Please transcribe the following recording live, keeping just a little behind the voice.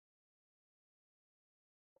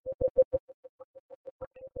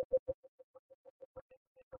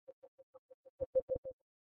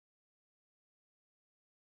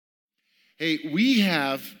Hey, we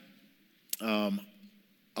have a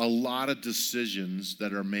lot of decisions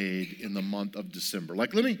that are made in the month of December.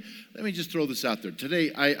 Like, let me just throw this out there. Today,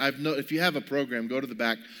 if you have a program, go to the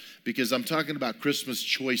back because I'm talking about Christmas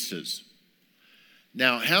choices.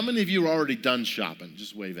 Now, how many of you are already done shopping?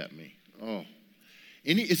 Just wave at me. Oh,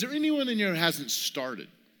 is there anyone in here who hasn't started?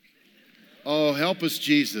 Oh, help us,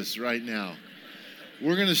 Jesus, right now.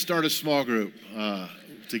 We're going to start a small group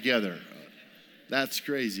together. That's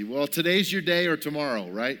crazy. Well, today's your day or tomorrow,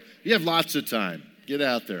 right? You have lots of time. Get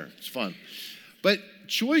out there. It's fun. But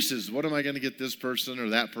choices, what am I going to get this person or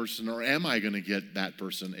that person, or am I going to get that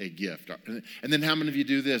person a gift? And then how many of you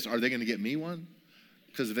do this? Are they going to get me one?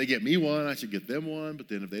 Because if they get me one, I should get them one. But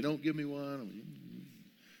then if they don't give me one,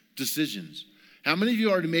 decisions. How many of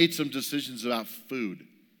you already made some decisions about food?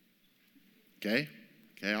 Okay,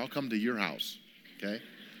 I'll come to your house, okay?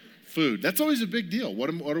 Food, that's always a big deal. What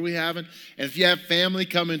are we having? And if you have family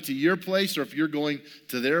coming to your place or if you're going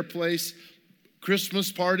to their place, Christmas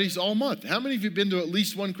parties all month. How many of you have been to at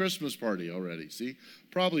least one Christmas party already? See,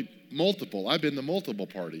 probably multiple. I've been to multiple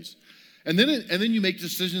parties. And then you make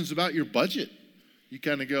decisions about your budget. You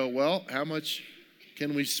kind of go, well, how much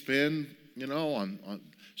can we spend, on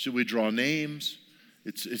should we draw names?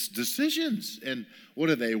 It's decisions. And what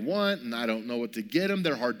do they want? And I don't know what to get them.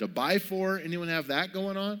 They're hard to buy for. Anyone have that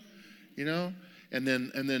going on? And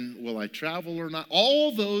then will I travel or not?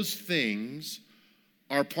 All those things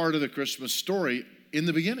are part of the Christmas story in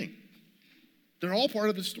the beginning. They're all part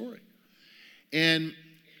of the story. And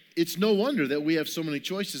it's no wonder that we have so many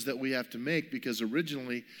choices that we have to make because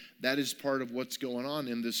originally that is part of what's going on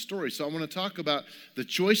in this story. So I want to talk about the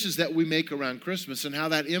choices that we make around Christmas and how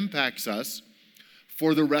that impacts us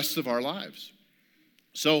for the rest of our lives.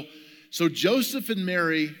 So Joseph and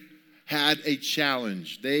Mary had a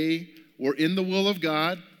challenge. They were in the will of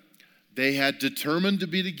God. They had determined to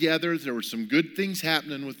be together. There were some good things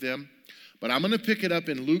happening with them. But I'm going to pick it up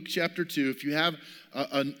in Luke chapter 2. If you have,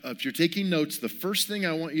 if you're taking notes, the first thing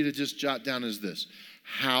I want you to just jot down is this.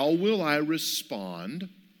 How will I respond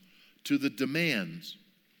to the demands?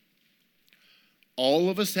 All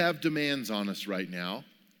of us have demands on us right now.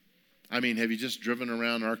 I mean, have you just driven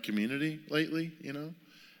around our community lately,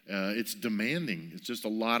 It's demanding. It's just a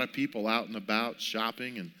lot of people out and about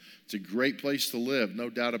shopping, and it's a great place to live, no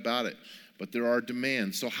doubt about it. But there are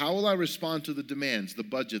demands. So how will I respond to the demands, the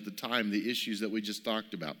budget, the time, the issues that we just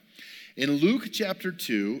talked about? In Luke chapter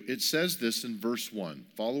 2, it says this in verse 1.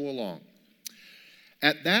 Follow along.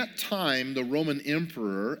 At that time, the Roman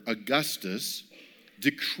Emperor Augustus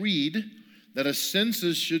decreed that a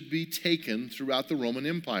census should be taken throughout the Roman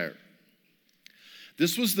Empire.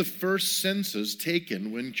 This was the first census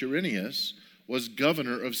taken when Quirinius was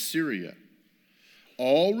governor of Syria.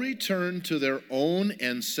 All returned to their own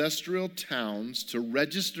ancestral towns to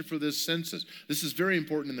register for this census. This is very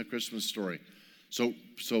important in the Christmas story. So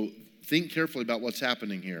think carefully about what's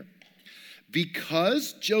happening here.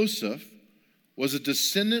 Because Joseph was a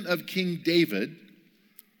descendant of King David,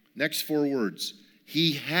 next 4 words,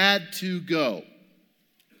 he had to go.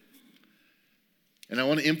 And I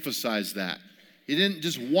want to emphasize that. He didn't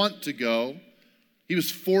just want to go. He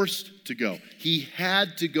was forced to go. He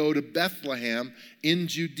had to go to Bethlehem in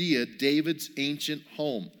Judea, David's ancient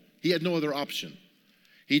home. He had no other option.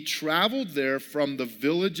 He traveled there from the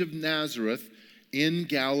village of Nazareth in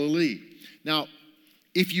Galilee. Now,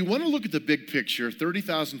 if you want to look at the big picture,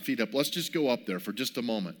 30,000 feet up, let's just go up there for just a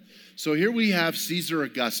moment. So here we have Caesar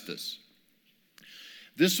Augustus.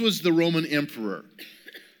 This was the Roman emperor.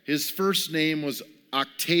 His first name was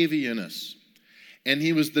Octavianus. And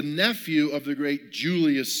he was the nephew of the great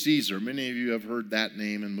Julius Caesar. Many of you have heard that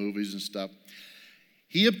name in movies and stuff.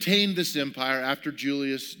 He obtained this empire after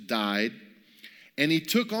Julius died, and he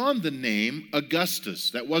took on the name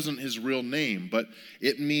Augustus. That wasn't his real name, but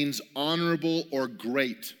it means honorable or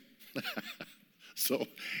great. So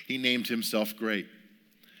he named himself Great.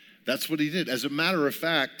 That's what he did. As a matter of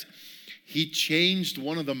fact, he changed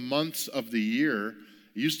one of the months of the year.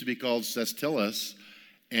 It used to be called Sestilis,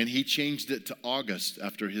 and he changed it to August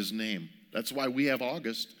after his name. That's why we have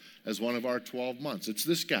August as one of our 12 months. It's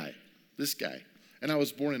this guy. And I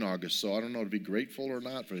was born in August, so I don't know to be grateful or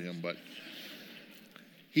not for him, but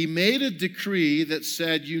he made a decree that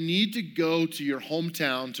said you need to go to your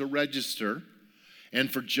hometown to register. And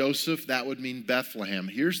for Joseph, that would mean Bethlehem.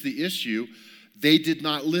 Here's the issue. They did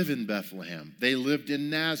not live in Bethlehem. They lived in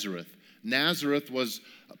Nazareth. Nazareth was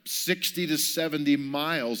 60 to 70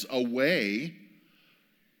 miles away.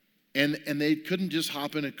 And they couldn't just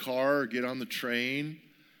hop in a car or get on the train.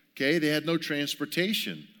 Okay, they had no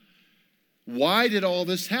transportation. Why did all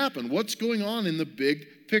this happen? What's going on in the big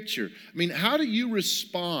picture? I mean, how do you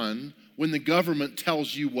respond when the government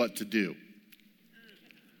tells you what to do.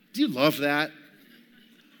 Do you love that?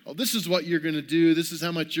 Oh, this is what you're going to do. This is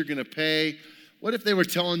how much you're going to pay. What if they were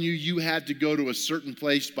telling you you had to go to a certain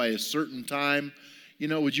place by a certain time? You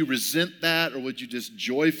know, would you resent that, or would you just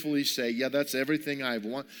joyfully say, yeah, that's everything I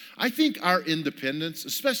want? I think our independence,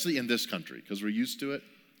 especially in this country, because we're used to it,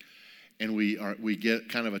 and we get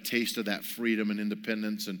kind of a taste of that freedom and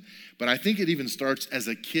independence. But I think it even starts as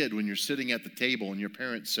a kid when you're sitting at the table and your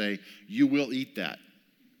parents say, you will eat that.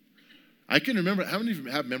 I can remember, how many of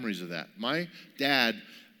you have memories of that? My dad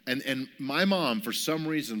and my mom, for some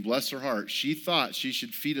reason, bless her heart, she thought she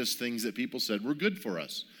should feed us things that people said were good for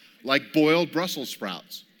us, like boiled Brussels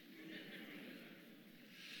sprouts.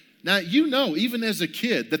 Now, you know, even as a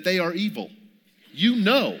kid, that they are evil. You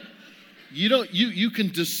know. You can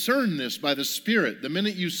discern this by the Spirit. The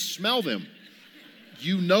minute you smell them,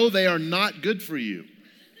 you know they are not good for you.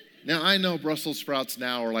 Now, I know Brussels sprouts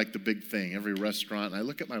now are like the big thing, every restaurant. And I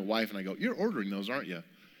look at my wife and I go, you're ordering those, aren't you?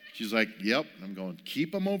 She's like, yep. And I'm going,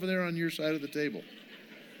 keep them over there on your side of the table.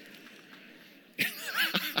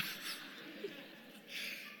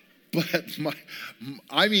 But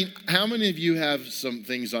how many of you have some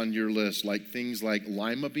things on your list, like things like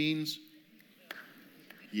lima beans?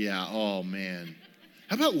 Yeah, oh man.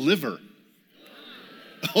 How about liver?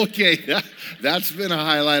 Okay, that's been a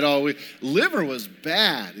highlight all week. Liver was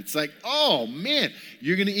bad. It's like, oh man,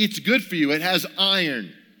 you're going to eat, it's good for you. It has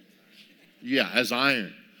iron. Yeah, it has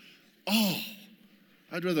iron. Oh,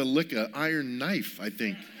 I'd rather lick an iron knife, I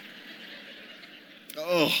think.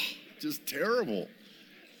 Oh, just terrible.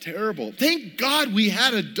 Terrible. Thank God we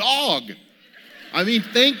had a dog. I mean,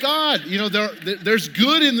 thank God. You know, there's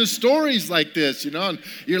good in the stories like this, you know. And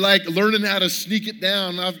you're like learning how to sneak it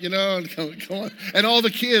down, you know. And come on. And all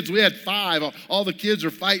the kids, we had 5. All the kids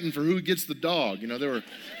are fighting for who gets the dog. You know,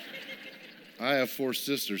 I have 4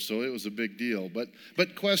 sisters, so it was a big deal. But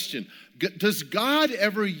question, does God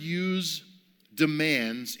ever use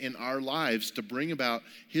demands in our lives to bring about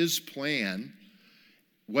his plan,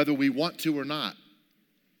 whether we want to or not?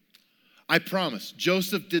 I promise,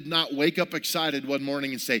 Joseph did not wake up excited one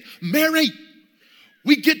morning and say, Mary,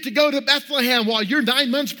 we get to go to Bethlehem while you're 9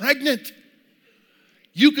 months pregnant.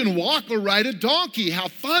 You can walk or ride a donkey. How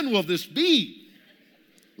fun will this be?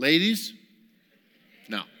 Ladies,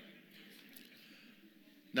 no.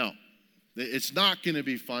 No, it's not going to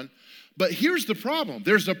be fun. But here's the problem.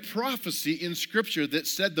 There's a prophecy in Scripture that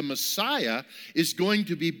said the Messiah is going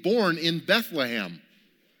to be born in Bethlehem.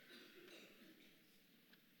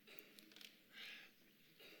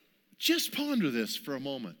 Just ponder this for a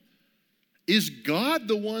moment. Is God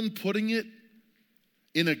the one putting it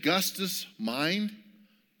in Augustus' mind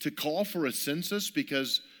to call for a census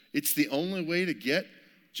because it's the only way to get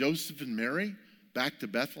Joseph and Mary back to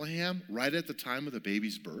Bethlehem right at the time of the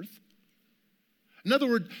baby's birth? In other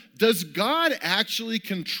words, does God actually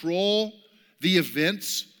control the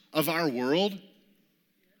events of our world?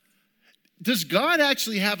 Does God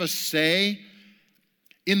actually have a say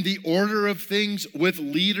in the order of things with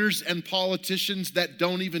leaders and politicians that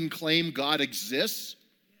don't even claim God exists?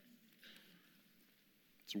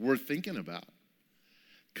 It's worth thinking about.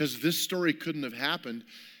 Because this story couldn't have happened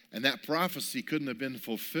and that prophecy couldn't have been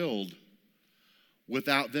fulfilled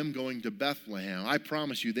without them going to Bethlehem. I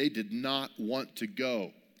promise you, they did not want to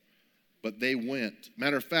go, but they went.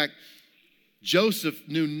 Matter of fact, Joseph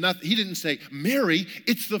knew nothing. He didn't say, Mary,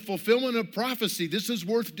 it's the fulfillment of prophecy. This is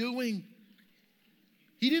worth doing.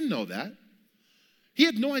 He didn't know that. He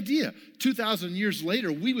had no idea 2,000 years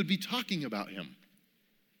later we would be talking about him.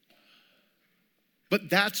 But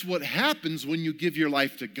that's what happens when you give your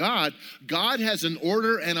life to God. God has an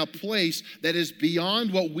order and a place that is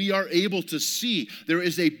beyond what we are able to see. There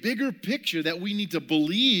is a bigger picture that we need to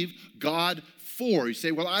believe God for. You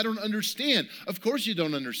say, well, I don't understand. Of course you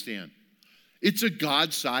don't understand. It's a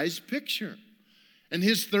God-sized picture. And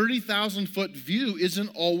his 30,000-foot view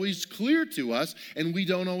isn't always clear to us, and we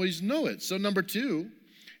don't always know it. So number 2,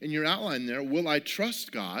 in your outline there, will I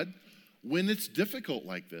trust God when it's difficult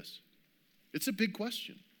like this? It's a big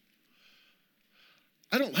question.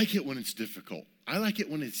 I don't like it when it's difficult. I like it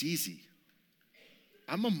when it's easy.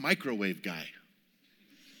 I'm a microwave guy.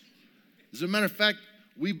 As a matter of fact,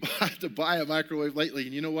 we had to buy a microwave lately,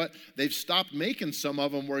 and you know what? They've stopped making some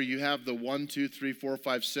of them where you have the 1, 2, 3, 4,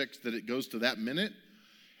 5, 6 that it goes to that minute,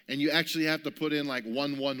 and you actually have to put in like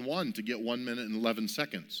 111 to get 1 minute and 11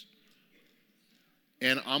 seconds.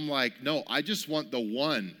 And I'm like, no, I just want the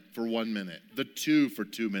 1 for 1 minute, the 2 for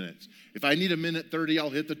 2 minutes. If I need a minute 30, I'll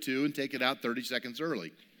hit the 2 and take it out 30 seconds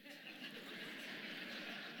early.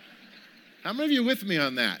 How many of you are with me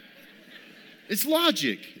on that? It's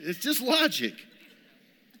logic. It's just logic.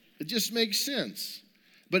 It just makes sense.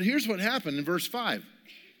 But here's what happened in verse 5.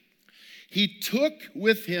 He took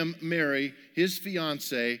with him Mary, his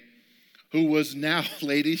fiancée, who was now,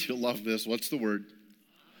 ladies, you'll love this. What's the word?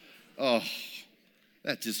 Oh,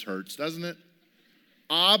 that just hurts, doesn't it?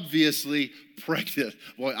 Obviously pregnant.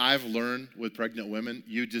 Boy, I've learned with pregnant women,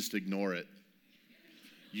 you just ignore it.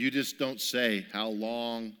 You just don't say, how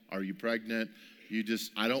long are you pregnant?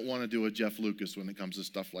 I don't want to do a Jeff Lucas when it comes to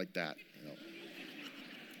stuff like that. You know?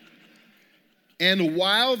 And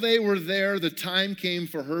while they were there, the time came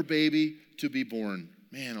for her baby to be born.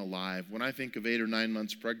 Man alive. When I think of 8 or 9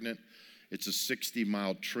 months pregnant, it's a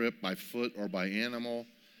 60-mile trip by foot or by animal.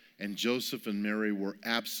 And Joseph and Mary were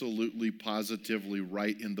absolutely, positively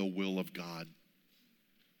right in the will of God.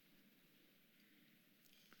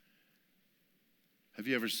 Have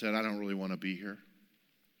you ever said, I don't really want to be here?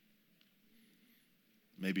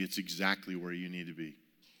 Maybe it's exactly where you need to be.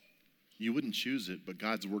 You wouldn't choose it, but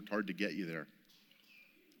God's worked hard to get you there.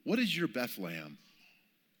 What is your Bethlehem?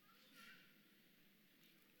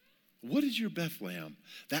 What is your Bethlehem?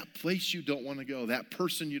 That place you don't want to go, that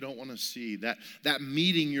person you don't want to see, that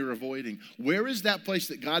meeting you're avoiding. Where is that place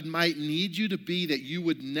that God might need you to be that you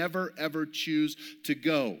would never, ever choose to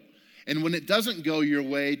go? And when it doesn't go your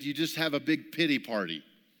way, do you just have a big pity party?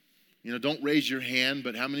 You know, don't raise your hand,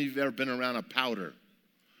 but how many of you have ever been around a pouter?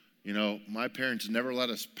 You know, my parents never let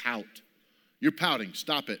us pout. You're pouting.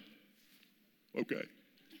 Stop it. Okay.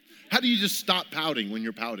 How do you just stop pouting when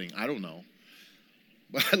you're pouting? I don't know.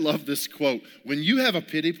 But I love this quote. When you have a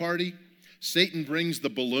pity party, Satan brings the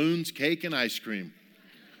balloons, cake, and ice cream.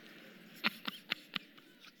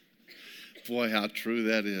 Boy, how true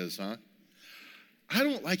that is, huh? I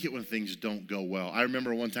don't like it when things don't go well. I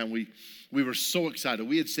remember one time we were so excited.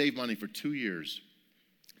 We had saved money for 2 years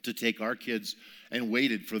to take our kids and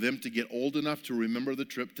waited for them to get old enough to remember the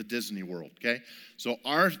trip to Disney World, okay? So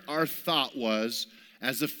our thought was,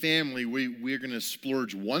 as a family, we're going to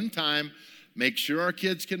splurge one time, make sure our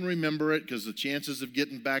kids can remember it because the chances of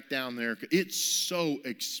getting back down there, it's so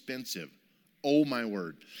expensive. Oh, my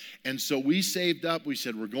word. And so we saved up. We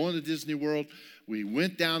said, we're going to Disney World. We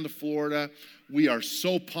went down to Florida. We are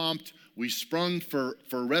so pumped. We sprung for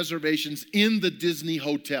reservations in the Disney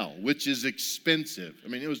Hotel, which is expensive. I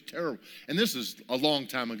mean, it was terrible. And this is a long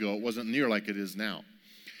time ago. It wasn't near like it is now.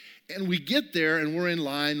 And we get there, and we're in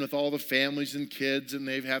line with all the families and kids, and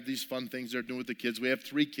they have these fun things they're doing with the kids. We have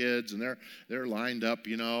 3 kids, and they're lined up,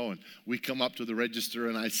 you know, and we come up to the register,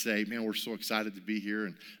 and I say, man, we're so excited to be here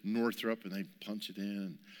in Northrop, and they punch it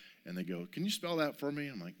in, and they go, can you spell that for me?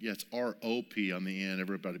 I'm like, yeah, it's R-O-P on the end.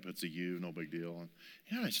 Everybody puts a U, no big deal. And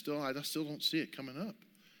yeah, I still don't see it coming up.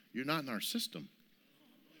 You're not in our system.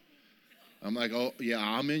 I'm like, oh, yeah,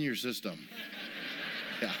 I'm in your system.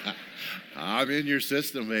 I'm in your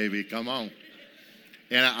system, baby. Come on.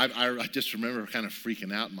 And I just remember kind of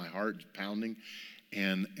freaking out, my heart pounding.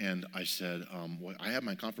 And I said, well, I have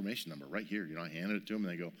my confirmation number right here. You know, I handed it to them,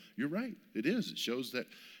 and they go, you're right. It is. It shows that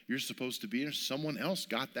you're supposed to be here. Someone else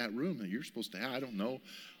got that room that you're supposed to have. I don't know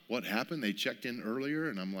what happened. They checked in earlier,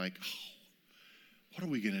 and I'm like, oh, what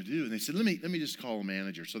are we going to do? And they said, let me just call a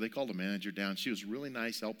manager. So they called a manager down. She was really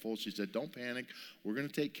nice, helpful. She said, don't panic. We're going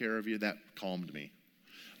to take care of you. That calmed me.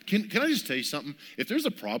 Can I just tell you something? If there's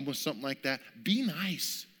a problem with something like that, be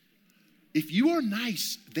nice. If you are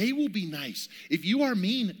nice, they will be nice. If you are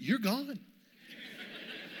mean, you're gone.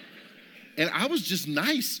 And I was just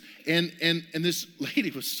nice. And this lady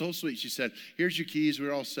was so sweet. She said, here's your keys.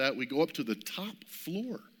 We're all set. We go up to the top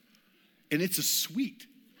floor, and it's a suite.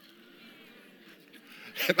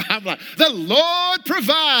 And I'm like, the Lord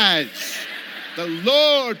provides. The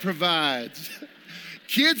Lord provides.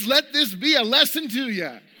 Kids, let this be a lesson to you.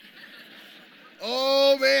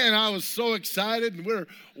 Oh, man, I was so excited. And we're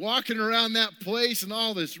walking around that place and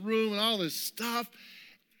all this room and all this stuff.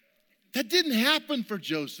 That didn't happen for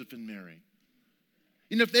Joseph and Mary.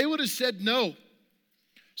 And if they would have said no,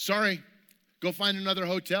 sorry, go find another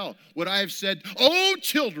hotel, would I have said, oh,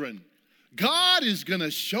 children, God is going to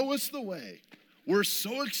show us the way. We're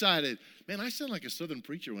so excited. Man, I sound like a Southern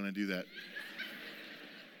preacher when I do that.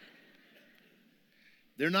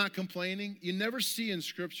 They're not complaining. You never see in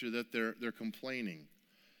Scripture that they're complaining.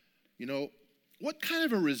 You know, what kind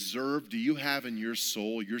of a reserve do you have in your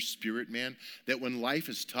soul, your spirit, man, that when life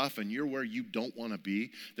is tough and you're where you don't want to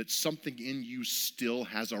be, that something in you still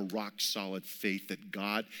has a rock-solid faith that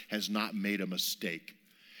God has not made a mistake?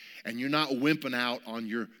 And you're not wimping out on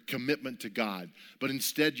your commitment to God, but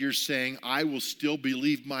instead you're saying, I will still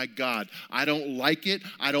believe my God. I don't like it.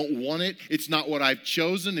 I don't want it. It's not what I've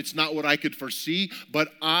chosen. It's not what I could foresee, but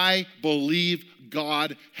I believe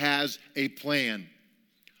God has a plan.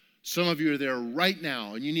 Some of you are there right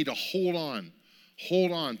now, and you need to hold on.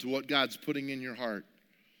 Hold on to what God's putting in your heart.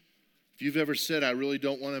 If you've ever said, I really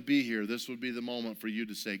don't want to be here, this would be the moment for you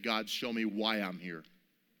to say, God, show me why I'm here.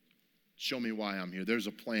 Show me why I'm here. There's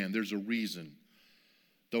a plan. There's a reason.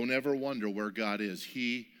 Don't ever wonder where God is.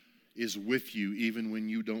 He is with you even when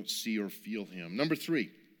you don't see or feel him. Number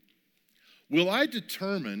 3, will I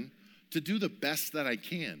determine to do the best that I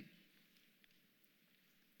can?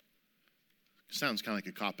 Sounds kind of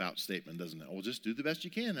like a cop-out statement, doesn't it? Well, just do the best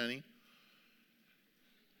you can, honey.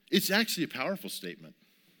 It's actually a powerful statement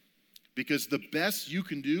because the best you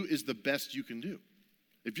can do is the best you can do.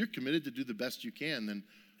 If you're committed to do the best you can, then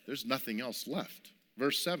there's nothing else left.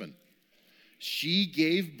 Verse 7, she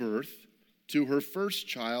gave birth to her first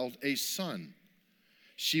child, a son.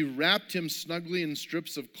 She wrapped him snugly in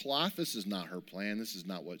strips of cloth. This is not her plan. This is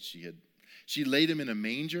not what she had. She laid him in a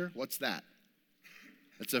manger. What's that?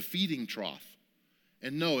 It's a feeding trough.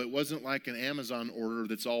 And no, it wasn't like an Amazon order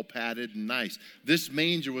that's all padded and nice. This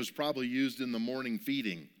manger was probably used in the morning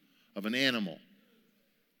feeding of an animal.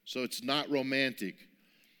 So it's not romantic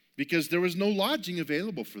because there was no lodging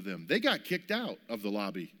available for them. They got kicked out of the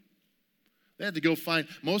lobby. They had to go find,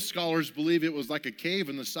 most scholars believe it was like a cave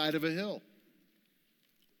in the side of a hill.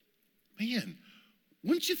 Man,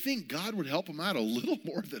 wouldn't you think God would help them out a little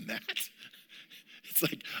more than that? It's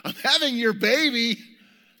like, I'm having your baby.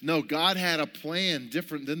 No, God had a plan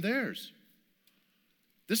different than theirs.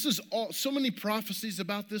 This is all, so many prophecies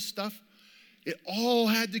about this stuff. It all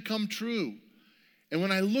had to come true. And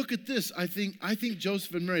when I look at this, I think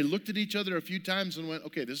Joseph and Mary looked at each other a few times and went,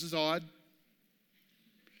 okay, this is odd.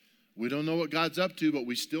 We don't know what God's up to, but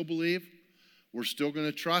we still believe. We're still going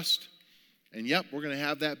to trust. And yep, we're going to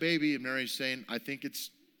have that baby. And Mary's saying, I think it's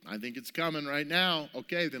coming right now.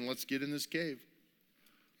 Okay, then let's get in this cave.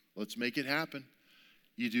 Let's make it happen.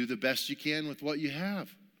 You do the best you can with what you have.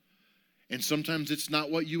 And sometimes it's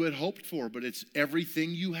not what you had hoped for, but it's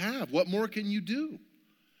everything you have. What more can you do?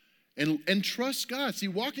 And trust God. See,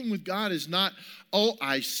 walking with God is not, oh,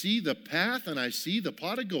 I see the path and I see the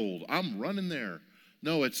pot of gold. I'm running there.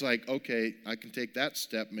 No, it's like, okay, I can take that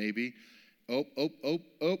step maybe. Then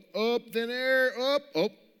air,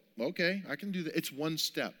 okay, I can do that. It's one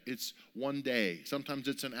step. It's one day. Sometimes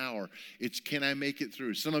it's an hour. It's can I make it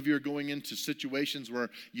through? Some of you are going into situations where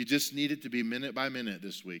you just need it to be minute by minute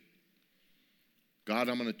this week. God,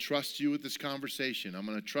 I'm going to trust you with this conversation. I'm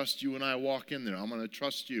going to trust you when I walk in there. I'm going to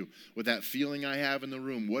trust you with that feeling I have in the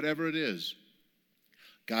room, whatever it is.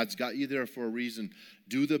 God's got you there for a reason.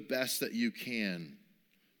 Do the best that you can.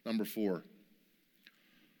 Number 4.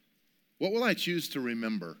 What will I choose to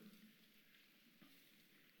remember?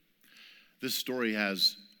 This story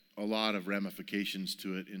has a lot of ramifications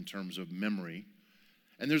to it in terms of memory.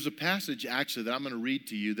 And there's a passage actually that I'm going to read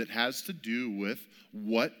to you that has to do with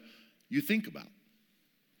what you think about.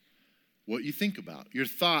 What you think about. Your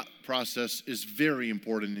thought process is very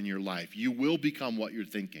important in your life. You will become what you're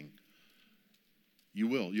thinking. You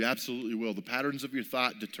will. You absolutely will. The patterns of your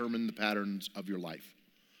thought determine the patterns of your life.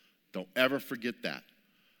 Don't ever forget that.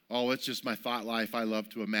 Oh, it's just my thought life. I love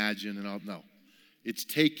to imagine and all. No. It's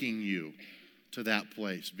taking you to that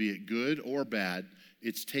place, be it good or bad.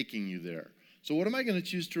 It's taking you there. So what am I going to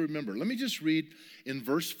choose to remember? Let me just read in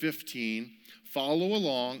verse 15, follow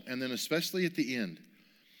along, and then especially at the end.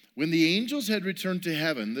 When the angels had returned to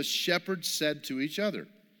heaven, the shepherds said to each other,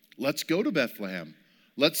 let's go to Bethlehem.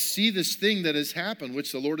 Let's see this thing that has happened,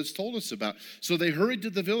 which the Lord has told us about. So they hurried to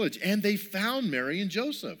the village, and they found Mary and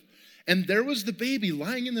Joseph. And there was the baby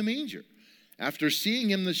lying in the manger. After seeing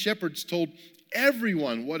him, the shepherds told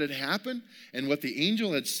everyone what had happened and what the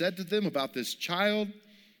angel had said to them about this child.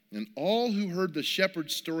 And all who heard the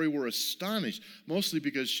shepherd's story were astonished, mostly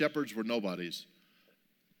because shepherds were nobodies.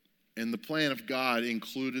 And the plan of God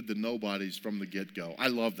included the nobodies from the get-go. I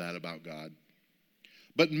love that about God.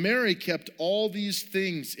 But Mary kept all these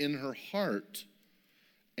things in her heart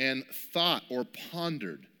and thought or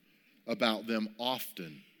pondered about them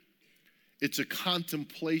often. It's a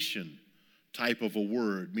contemplation type of a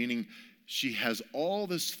word, meaning she has all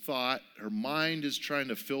this thought, her mind is trying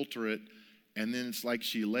to filter it, and then it's like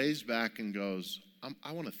she lays back and goes,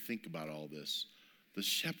 I want to think about all this. The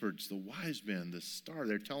shepherds, the wise men, the star,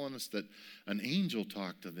 they're telling us that an angel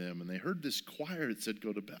talked to them, and they heard this choir that said,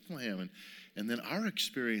 go to Bethlehem, and then our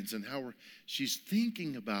experience and how she's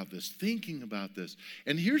thinking about this.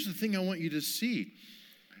 And here's the thing I want you to see.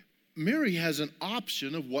 Mary has an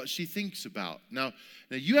option of what she thinks about. Now,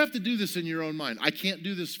 you have to do this in your own mind. I can't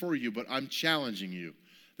do this for you, but I'm challenging you.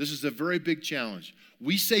 This is a very big challenge.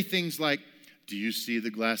 We say things like, do you see the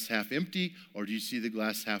glass half empty or do you see the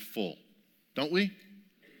glass half full? Don't we?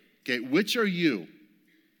 Okay, which are you?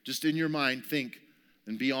 Just in your mind, think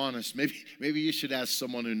and be honest. Maybe you should ask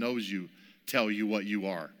someone who knows you, tell you what you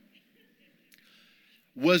are.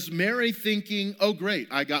 Was Mary thinking, oh, great,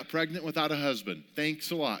 I got pregnant without a husband.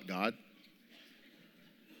 Thanks a lot, God.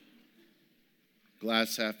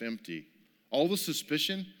 Glass half empty. All the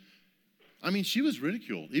suspicion. I mean, she was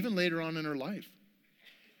ridiculed, even later on in her life,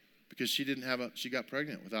 because she got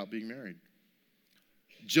pregnant without being married.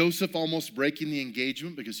 Joseph almost breaking the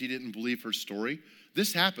engagement because he didn't believe her story.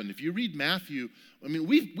 This happened. If you read Matthew, I mean,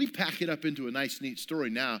 we pack it up into a nice, neat story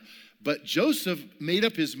now, but Joseph made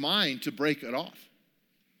up his mind to break it off.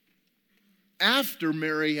 After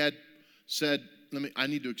Mary had said, I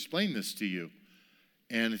need to explain this to you.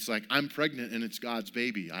 And it's like, I'm pregnant and it's God's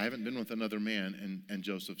baby. I haven't been with another man. And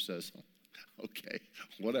Joseph says, okay,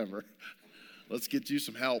 whatever. Let's get you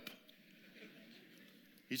some help.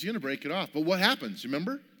 He's going to break it off. But what happens?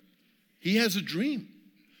 Remember? He has a dream.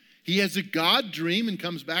 He has a God dream and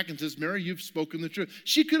comes back and says, Mary, you've spoken the truth.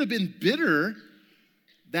 She could have been bitter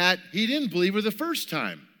that he didn't believe her the first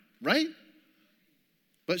time, right?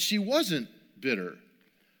 But she wasn't bitter.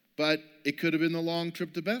 But it could have been the long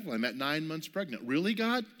trip to Bethlehem at 9 months pregnant. Really,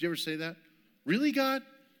 God? Did you ever say that? Really, God?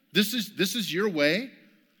 This is your way?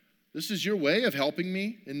 This is your way of helping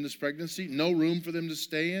me in this pregnancy? No room for them to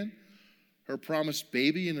stay in? Her promised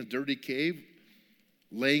baby in a dirty cave,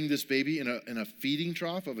 laying this baby in a feeding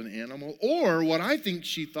trough of an animal. Or what I think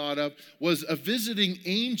she thought of was a visiting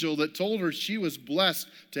angel that told her she was blessed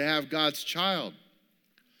to have God's child.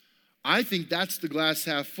 I think that's the glass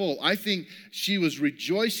half full. I think she was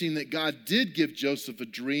rejoicing that God did give Joseph a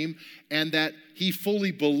dream and that he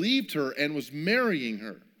fully believed her and was marrying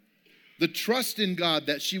her. The trust in God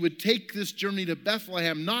that she would take this journey to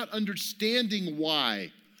Bethlehem, not understanding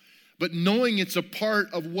why, but knowing it's a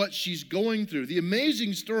part of what she's going through. The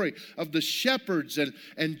amazing story of the shepherds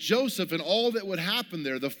and Joseph and all that would happen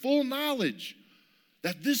there. The full knowledge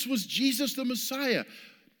that this was Jesus the Messiah.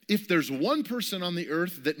 If there's one person on the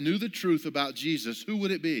earth that knew the truth about Jesus, who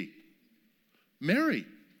would it be? Mary.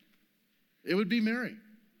 It would be Mary.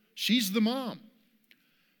 She's the mom.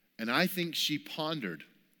 And I think she pondered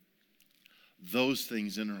those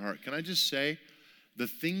things in her heart. Can I just say, the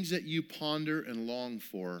things that you ponder and long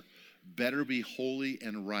for better be holy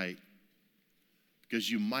and right, because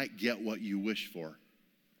you might get what you wish for.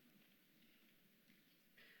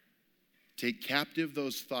 Take captive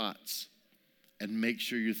those thoughts and make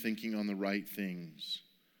sure you're thinking on the right things.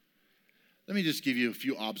 Let me just give you a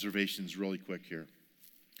few observations really quick here.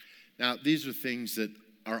 Now, these are things that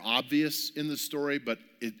are obvious in the story, but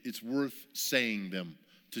it's worth saying them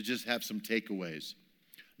to just have some takeaways.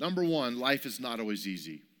 Number one, life is not always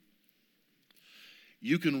easy.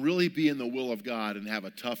 You can really be in the will of God and have a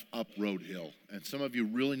tough up road hill. And some of you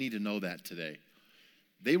really need to know that today.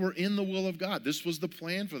 They were in the will of God. This was the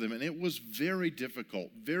plan for them. And it was very difficult,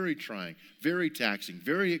 very trying, very taxing,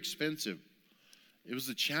 very expensive. It was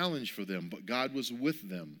a challenge for them, but God was with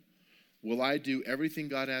them. Will I do everything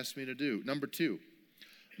God asked me to do? Number two,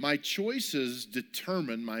 my choices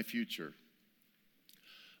determine my future.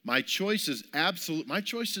 My choices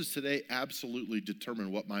today absolutely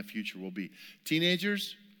determine what my future will be.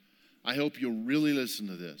 Teenagers, I hope you'll really listen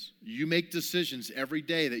to this. You make decisions every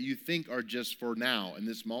day that you think are just for now in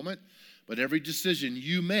this moment, but every decision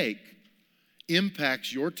you make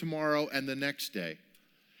impacts your tomorrow and the next day.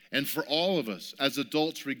 And for all of us, as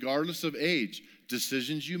adults, regardless of age,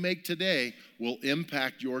 decisions you make today will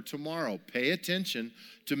impact your tomorrow. Pay attention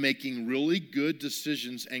to making really good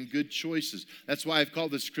decisions and good choices. That's why I've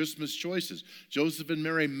called this Christmas choices. Joseph and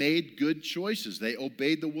Mary made good choices. They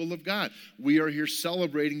obeyed the will of God. We are here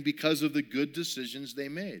celebrating because of the good decisions they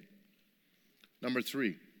made. Number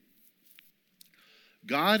three,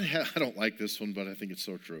 I don't like this one, but I think it's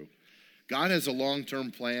so true. God has a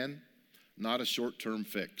long-term plan, not a short-term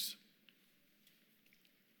fix.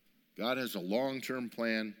 God has a long-term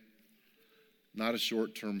plan, not a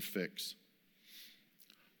short-term fix.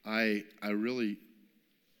 I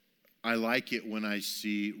like it when I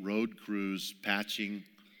see road crews patching,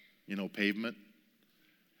 pavement.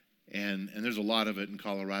 And there's a lot of it in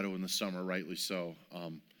Colorado in the summer, rightly so.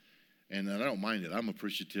 And I don't mind it. I'm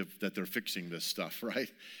appreciative that they're fixing this stuff, right?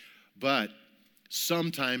 But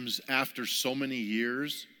sometimes after so many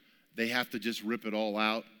years, they have to just rip it all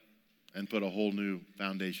out and put a whole new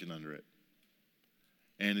foundation under it.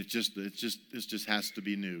 And it just has to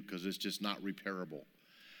be new because it's just not repairable.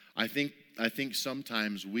 I think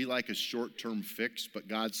sometimes we like a short-term fix, but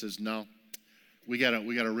God says, no, we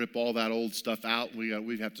gotta rip all that old stuff out.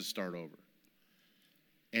 We have to start over.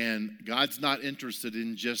 And God's not interested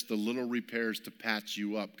in just the little repairs to patch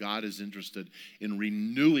you up. God is interested in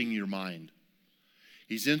renewing your mind.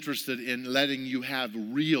 He's interested in letting you have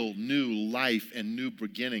real new life and new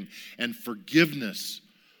beginning and forgiveness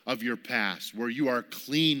of your past, where you are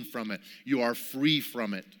clean from it, you are free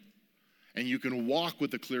from it, and you can walk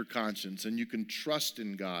with a clear conscience and you can trust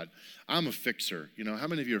in God. I'm a fixer. You know, how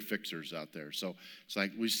many of you are fixers out there? So it's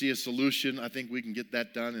like we see a solution. I think we can get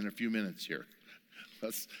that done in a few minutes here.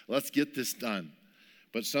 Let's get this done.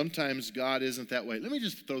 But sometimes God isn't that way. Let me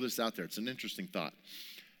just throw this out there. It's an interesting thought.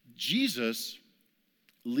 Jesus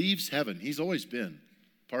leaves heaven. He's always been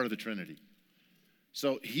part of the Trinity.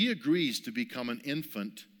 So he agrees to become an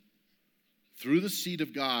infant through the seed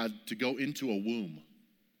of God to go into a womb,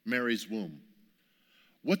 Mary's womb.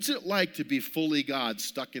 What's it like to be fully God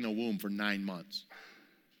stuck in a womb for 9 months?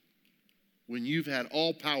 When you've had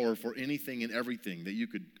all power for anything and everything that you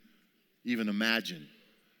could even imagine.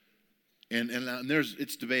 And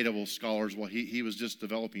it's debatable, scholars, well, he was just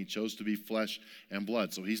developing. He chose to be flesh and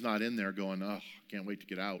blood. So he's not in there going, oh, can't wait to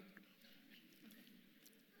get out.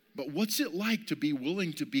 But what's it like to be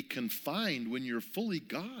willing to be confined when you're fully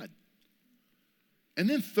God? And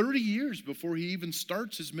then 30 years before he even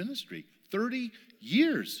starts his ministry. 30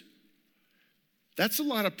 years. That's a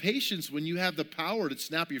lot of patience when you have the power to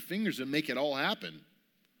snap your fingers and make it all happen.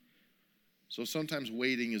 So sometimes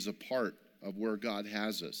waiting is a part of where God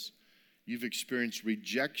has us. You've experienced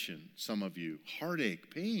rejection, some of you,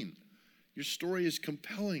 heartache, pain. Your story is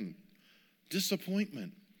compelling.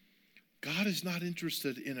 Disappointment. God is not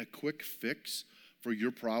interested in a quick fix for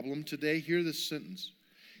your problem today. Hear this sentence.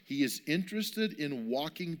 He is interested in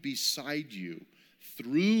walking beside you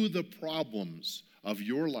through the problems of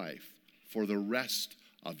your life for the rest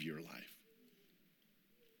of your life.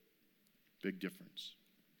 Big difference.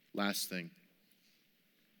 Last thing.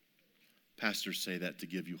 Pastors say that to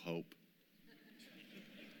give you hope.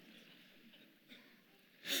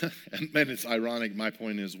 And then it's ironic. My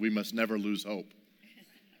point is we must never lose hope.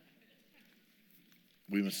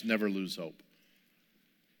 We must never lose hope.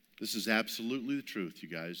 This is absolutely the truth, you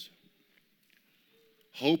guys.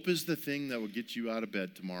 Hope is the thing that will get you out of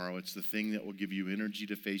bed tomorrow. It's the thing that will give you energy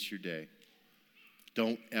to face your day.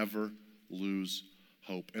 Don't ever lose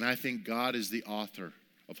hope. And I think God is the author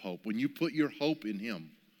of hope. When you put your hope in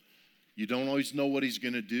him, you don't always know what he's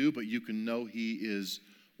going to do, but you can know he is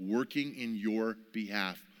working in your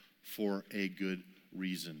behalf for a good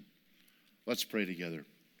reason. Let's pray together.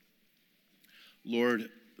 Lord,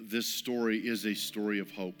 this story is a story of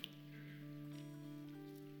hope.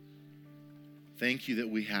 Thank you that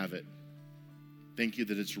we have it. Thank you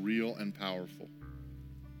that it's real and powerful.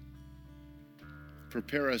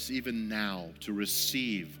 Prepare us even now to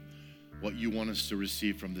receive what you want us to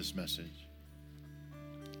receive from this message.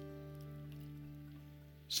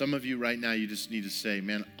 Some of you right now, you just need to say,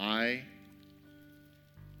 man, I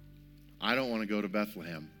don't want to go to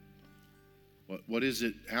Bethlehem. What is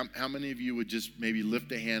it? How many of you would just maybe lift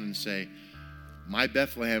a hand and say, my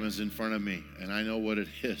Bethlehem is in front of me, and I know what it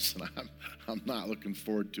is, and I'm not looking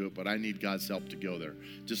forward to it, but I need God's help to go there.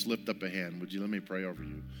 Just lift up a hand. Would you let me pray over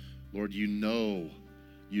you? Lord, you know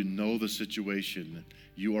the situation.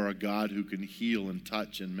 You are a God who can heal and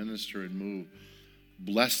touch and minister and move.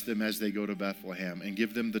 Bless them as they go to Bethlehem and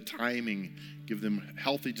give them the timing, give them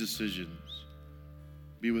healthy decisions.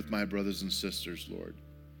 Be with my brothers and sisters, Lord.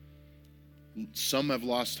 Some have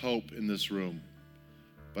lost hope in this room,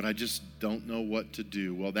 but I just don't know what to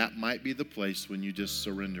do. Well, that might be the place when you just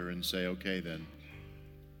surrender and say, okay, then,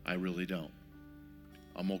 I really don't.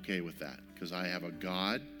 I'm okay with that because I have a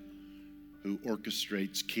God who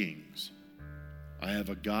orchestrates kings. I have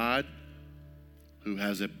a God who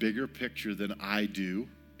has a bigger picture than I do,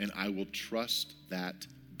 and I will trust that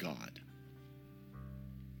God.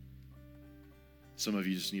 Some of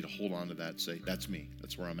you just need to hold on to that and say, that's me.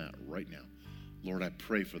 That's where I'm at right now. Lord, I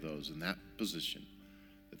pray for those in that position,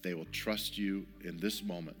 that they will trust you in this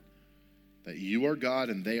moment, that you are God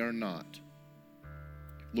and they are not.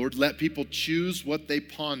 Lord, let people choose what they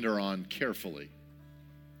ponder on carefully.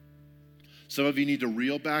 Some of you need to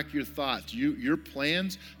reel back your thoughts. Your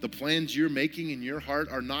plans, the plans you're making in your heart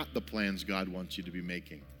are not the plans God wants you to be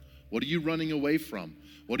making. What are you running away from?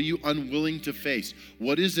 What are you unwilling to face?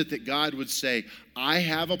 What is it that God would say, I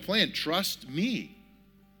have a plan, trust me?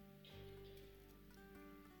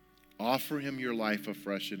 Offer him your life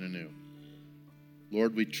afresh and anew.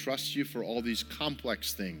 Lord, we trust you for all these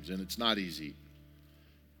complex things, and it's not easy.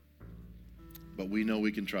 But we know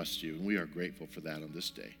we can trust you, and we are grateful for that on this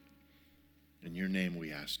day. In your name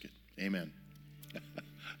we ask it. Amen.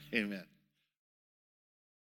 Amen.